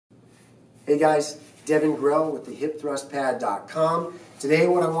Hey guys, Devin Grell with the HipThrustPad.com. Today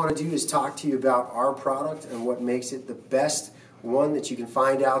what I want to do is talk to you about our product and what makes it the best one that you can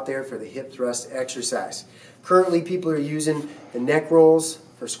find out there for the hip thrust exercise. Currently people are using the neck rolls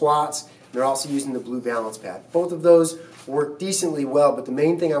for squats, and they're also using the Blue Balance Pad. Both of those work decently well, but the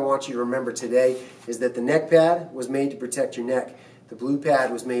main thing I want you to remember today is that the neck pad was made to protect your neck. The Blue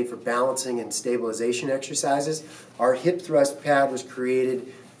Pad was made for balancing and stabilization exercises. Our hip thrust pad was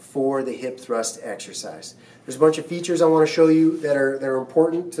created for the hip thrust exercise. There's a bunch of features I want to show you that are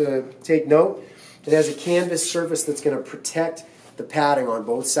important to take note. It has a canvas surface that's going to protect the padding on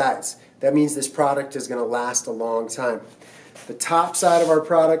both sides. That means this product is going to last a long time. The top side of our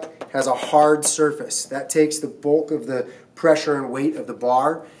product has a hard surface. That takes the bulk of the pressure and weight of the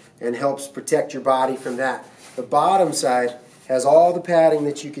bar and helps protect your body from that. The bottom side has all the padding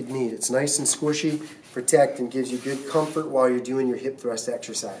that you could need. It's nice and squishy, protect, and gives you good comfort while you're doing your hip thrust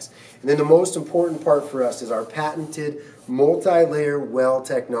exercise. And then the most important part for us is our patented multi-layer well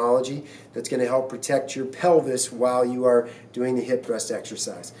technology that's going to help protect your pelvis while you are doing the hip thrust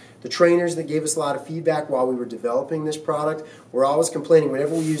exercise. The trainers that gave us a lot of feedback while we were developing this product were always complaining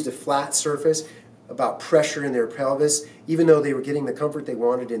whenever we used a flat surface about pressure in their pelvis, even though they were getting the comfort they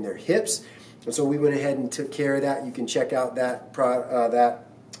wanted in their hips. And so we went ahead and took care of that. You can check out that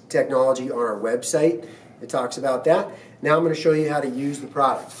technology on our website. It talks about that. Now I'm going to show you how to use the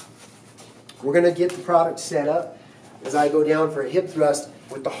product. We're going to get the product set up as I go down for a hip thrust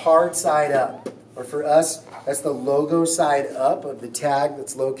with the hard side up. Or for us, that's the logo side up of the tag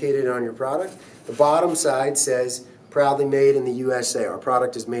that's located on your product. The bottom side says, proudly made in the USA. Our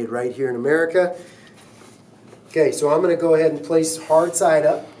product is made right here in America. Okay, so I'm going to go ahead and place hard side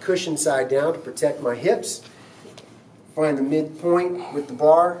up, cushion side down to protect my hips. Find the midpoint with the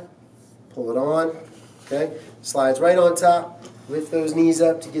bar, pull it on, okay? Slides right on top, lift those knees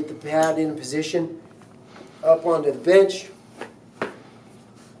up to get the pad in position, up onto the bench,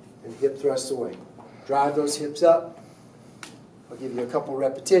 and hip thrust away. Drive those hips up. I'll give you a couple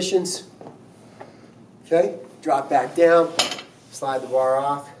repetitions. Okay, drop back down, slide the bar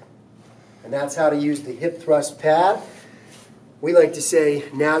off. And that's how to use the hip thrust pad. We like to say,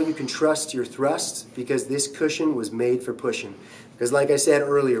 now you can trust your thrust because this cushion was made for pushing. Because like I said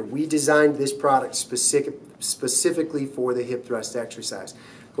earlier, we designed this product specifically for the hip thrust exercise.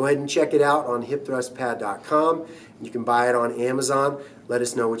 Go ahead and check it out on HipThrustPad.com. You can buy it on Amazon. Let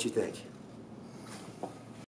us know what you think.